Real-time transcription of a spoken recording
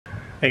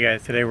Hey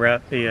guys, today we're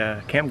at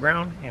the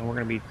campground and we're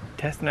going to be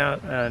testing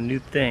out a new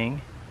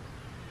thing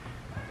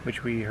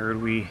which we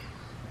heard we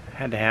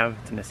had to have.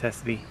 It's a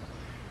necessity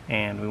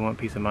and we want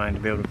peace of mind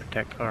to be able to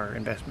protect our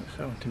investment.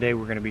 So today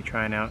we're going to be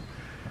trying out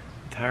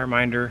the tire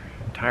minder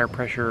tire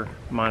pressure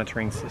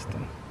monitoring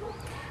system.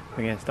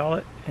 We're going to install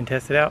it and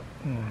test it out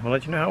and we'll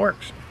let you know how it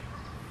works.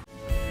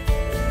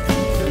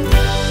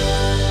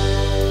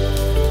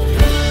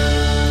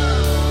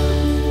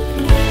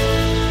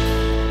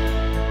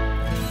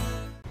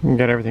 We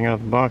got everything out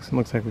of the box and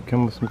looks like we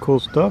come with some cool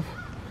stuff.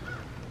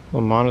 A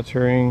little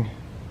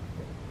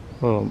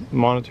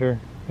monitor,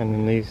 and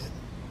then these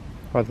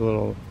are the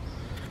little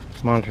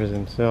monitors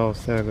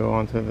themselves that'll go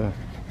onto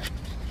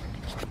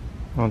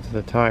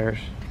the tires.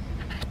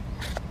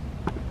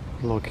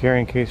 A little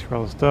carrying case for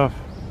all the stuff,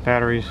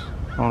 batteries,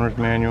 owner's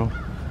manual,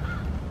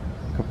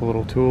 a couple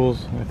little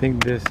tools. I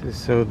think this is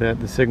so that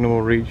the signal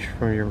will reach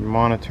from your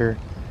monitor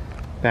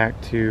back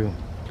to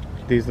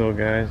these little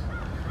guys.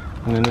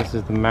 And then this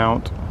is the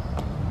mount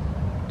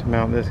to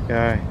mount this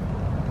guy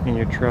in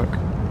your truck.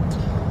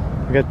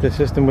 We got the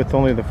system with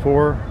only the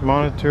 4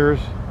 monitors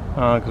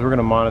because we're going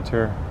to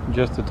monitor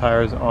just the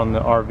tires on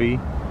the RV.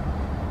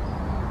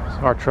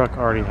 So our truck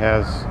already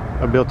has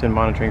a built-in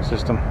monitoring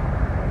system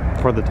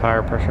for the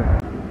tire pressure.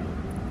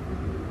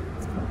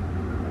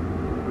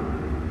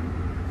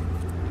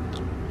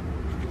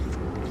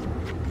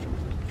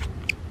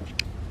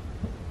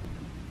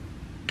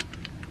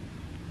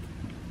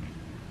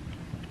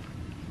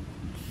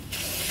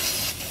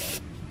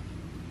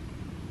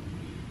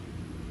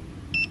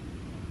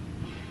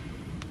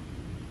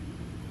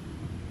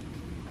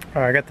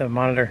 Alright, I got the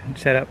monitor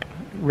set up.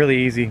 Really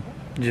easy.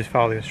 Just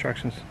follow the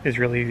instructions. It's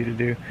really easy to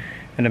do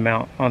and to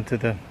mount onto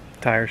the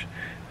tires.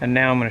 And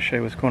now I'm going to show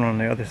you what's going on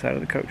the other side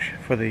of the coach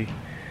for the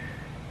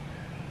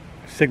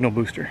signal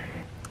booster.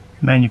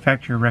 The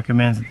manufacturer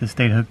recommends that this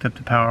stay hooked up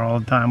to power all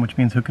the time, which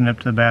means hooking up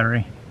to the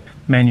battery.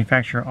 The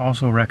manufacturer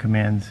also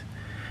recommends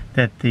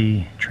that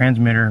the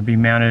transmitter be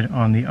mounted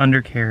on the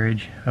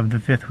undercarriage of the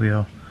fifth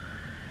wheel,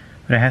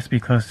 but it has to be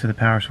close to the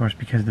power source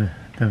because the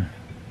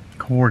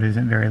cord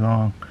isn't very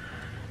long.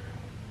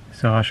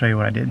 So I'll show you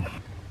what I did.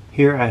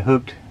 Here I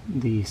hooked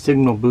the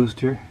signal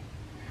booster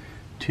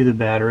to the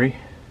battery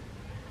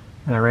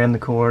and I ran the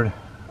cord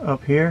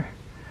up here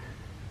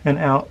and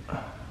out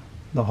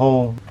the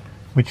hole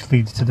which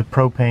leads to the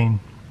propane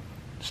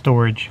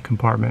storage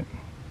compartment.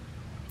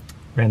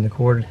 Ran the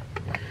cord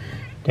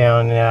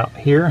down and out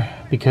here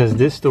because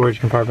this storage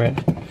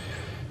compartment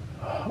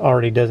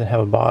already doesn't have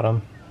a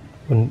bottom.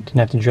 Didn't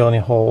have to drill any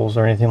holes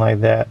or anything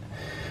like that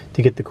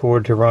to get the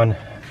cord to run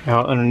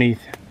out underneath.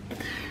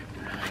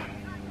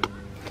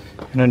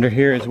 And under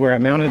here is where I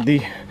mounted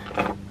the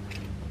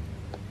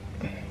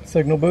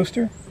signal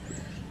booster.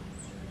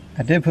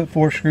 I did put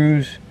 4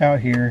 screws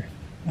out here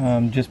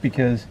just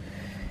because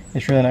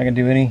it's really not going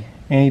to do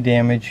any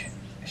damage.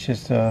 It's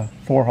just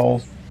 4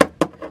 holes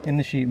in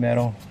the sheet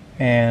metal,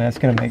 and that's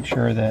going to make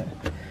sure that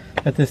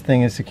this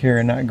thing is secure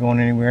and not going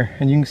anywhere.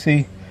 And you can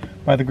see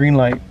by the green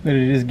light that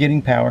it is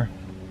getting power.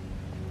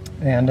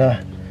 And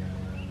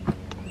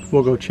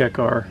we'll go check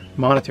our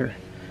monitor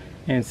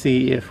and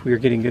see if we're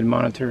getting good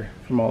monitor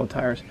from all the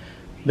tires.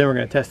 Then we're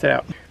going to test it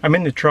out. I'm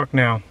in the truck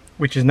now,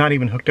 which is not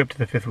even hooked up to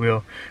the fifth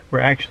wheel.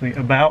 We're actually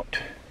about,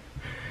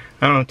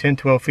 I don't know,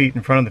 10-12 feet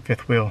in front of the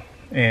fifth wheel,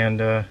 and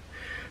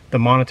the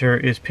monitor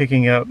is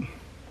picking up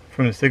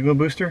from the signal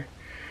booster,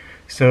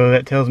 so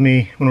that tells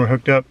me when we're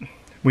hooked up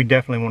we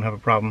definitely won't have a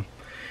problem,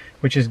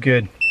 which is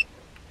good.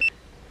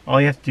 All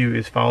you have to do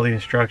is follow the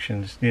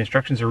instructions. The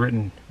instructions are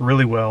written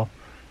really well,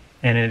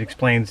 and it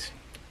explains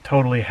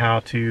totally how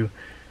to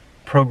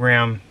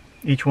program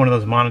each one of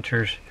those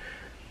monitors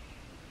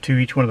to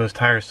each one of those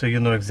tires, so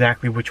you'll know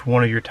exactly which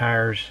one of your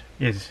tires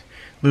is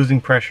losing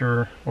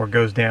pressure or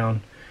goes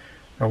down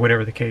or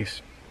whatever the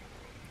case.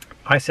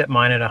 I set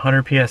mine at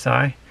 100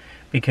 psi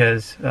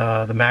because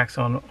the max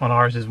on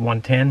ours is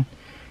 110,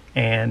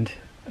 and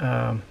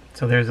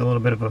so there's a little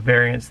bit of a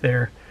variance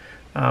there.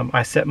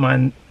 I set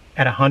mine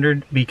at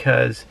 100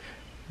 because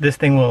this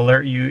thing will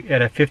alert you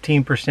at a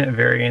 15%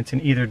 variance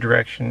in either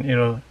direction.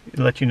 It'll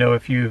let you know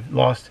if you've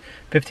lost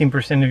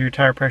 15% of your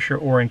tire pressure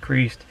or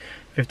increased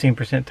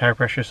 15% tire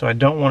pressure. So I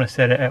don't want to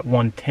set it at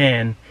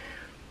 110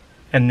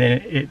 and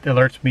then it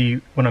alerts me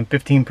when I'm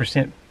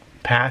 15%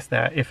 past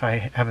that if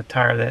I have a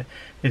tire that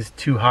is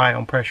too high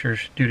on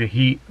pressures due to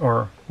heat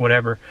or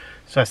whatever.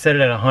 So I set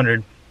it at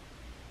 100,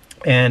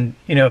 and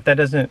you know, if that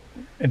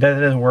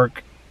doesn't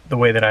work the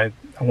way that I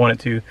want it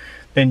to,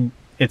 then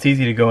it's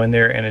easy to go in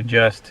there and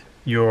adjust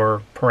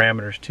your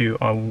parameters too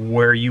on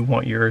where you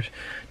want yours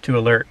to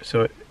alert.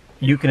 So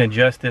you can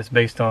adjust this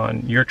based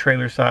on your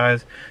trailer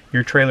size,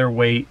 your trailer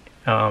weight.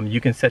 You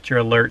can set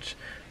your alerts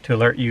to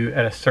alert you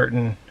at a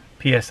certain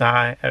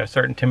PSI, at a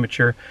certain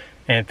temperature,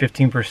 and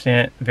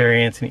 15%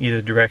 variance in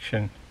either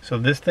direction. So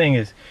this thing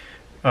is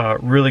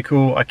really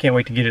cool. I can't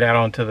wait to get it out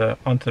onto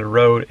the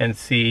road and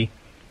see,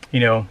 you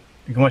know,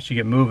 once you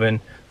get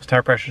moving, those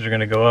tire pressures are going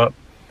to go up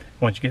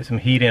once you get some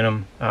heat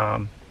in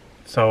them.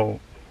 So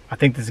I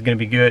think this is going to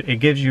be good.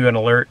 It gives you an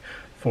alert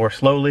for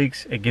slow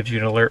leaks. It gives you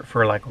an alert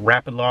for like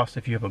rapid loss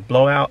if you have a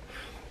blowout.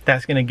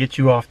 That's going to get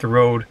you off the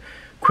road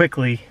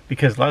quickly,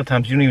 because a lot of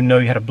times you don't even know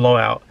you had a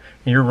blowout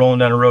and you're rolling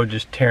down the road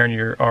just tearing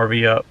your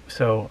RV up.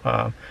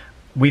 So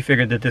we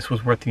figured that this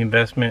was worth the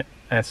investment,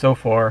 and so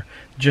far,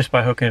 just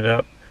by hooking it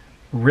up,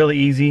 really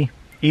easy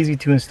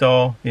to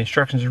install. The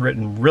instructions are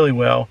written really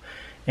well,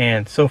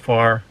 and so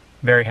far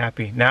very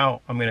happy. Now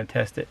I'm going to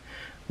test it.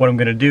 What I'm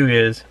going to do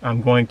is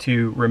I'm going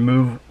to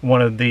remove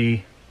one of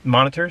the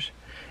monitors,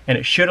 and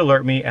it should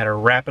alert me at a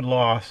rapid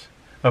loss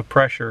of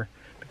pressure,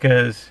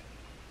 because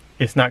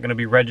it's not going to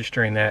be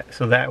registering that.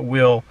 So that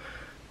will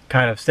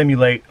kind of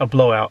simulate a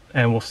blowout,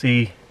 and we'll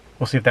see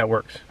if that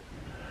works.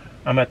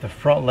 I'm at the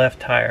front left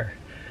tire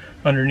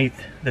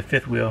underneath the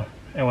fifth wheel,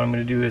 and what I'm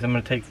going to do is I'm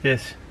going to take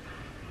this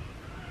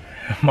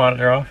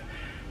monitor off,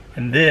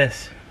 and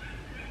this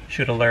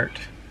should alert.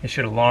 It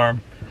should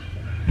alarm.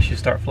 It should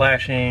start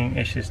flashing.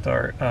 It should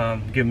start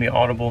giving me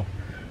audible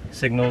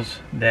signals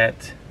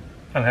that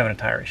I'm having a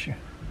tire issue.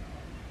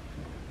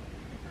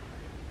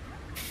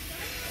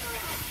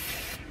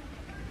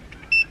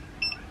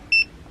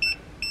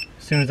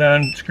 As soon as I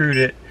unscrewed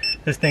it,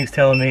 this thing's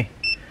telling me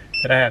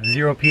that I have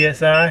 0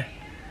 psi,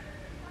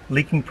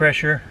 leaking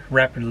pressure,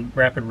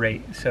 rapid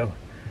rate. So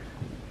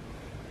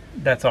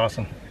that's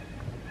awesome.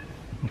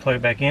 And plug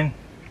it back in.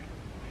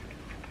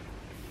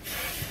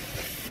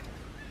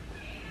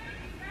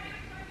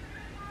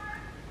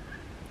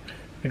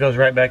 It goes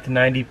right back to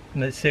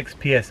 96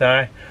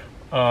 psi.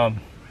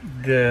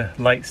 The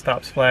light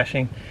stops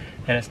flashing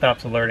and it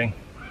stops alerting.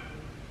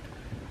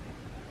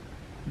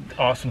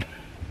 Awesome.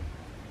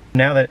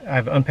 Now that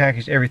I've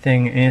unpackaged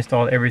everything and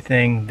installed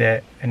everything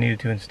that I needed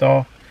to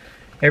install,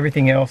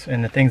 everything else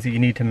and the things that you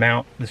need to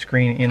mount the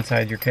screen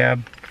inside your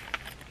cab,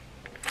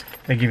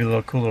 they give you a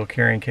little cool little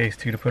carrying case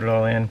too to put it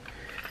all in.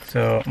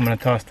 So I'm going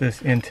to toss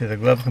this into the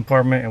glove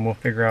compartment, and we'll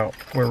figure out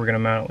where we're going to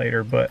mount it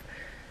later. But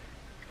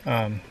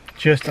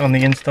just on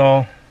the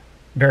install,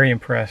 very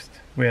impressed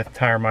with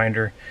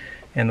TireMinder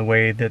and the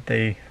way that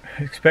they,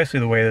 especially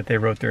the way that they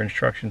wrote their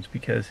instructions,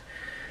 because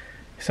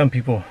some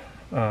people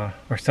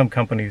or some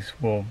companies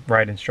will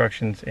write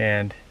instructions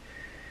and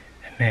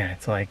man,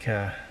 it's like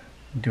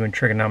doing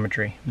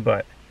trigonometry.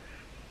 But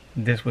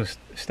this was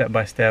step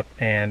by step,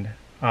 and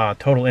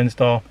total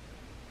install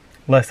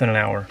less than an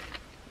hour,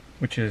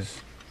 which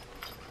is,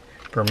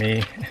 for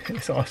me,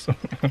 it's awesome.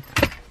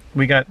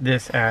 We got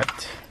this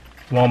at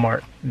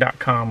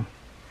Walmart.com.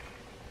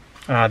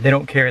 They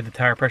don't carry the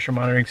tire pressure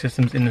monitoring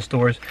systems in the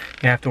stores.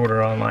 You have to order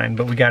it online,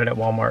 but we got it at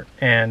Walmart,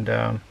 and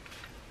I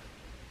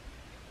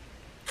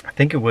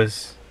think it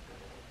was,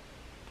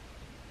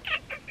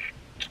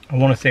 I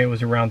want to say it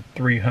was around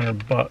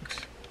 300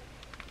 bucks.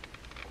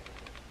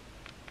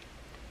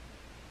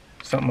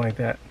 Something like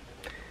that.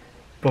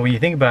 But when you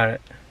think about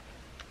it,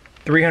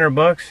 300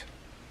 bucks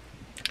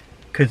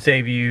could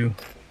save you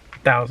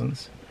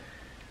thousands.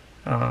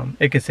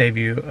 It could save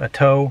you a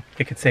tow,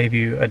 it could save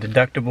you a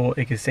deductible,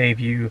 it could save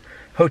you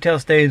hotel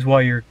stays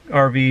while your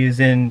RV is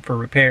in for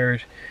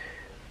repairs.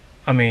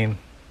 I mean,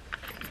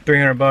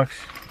 300 bucks,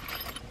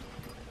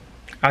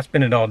 I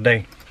spend it all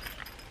day.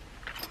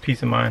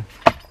 Peace of mind.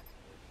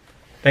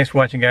 Thanks for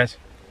watching, guys.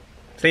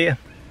 See ya.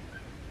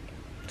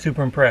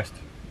 Super impressed.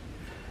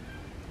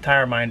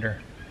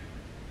 TireMinder.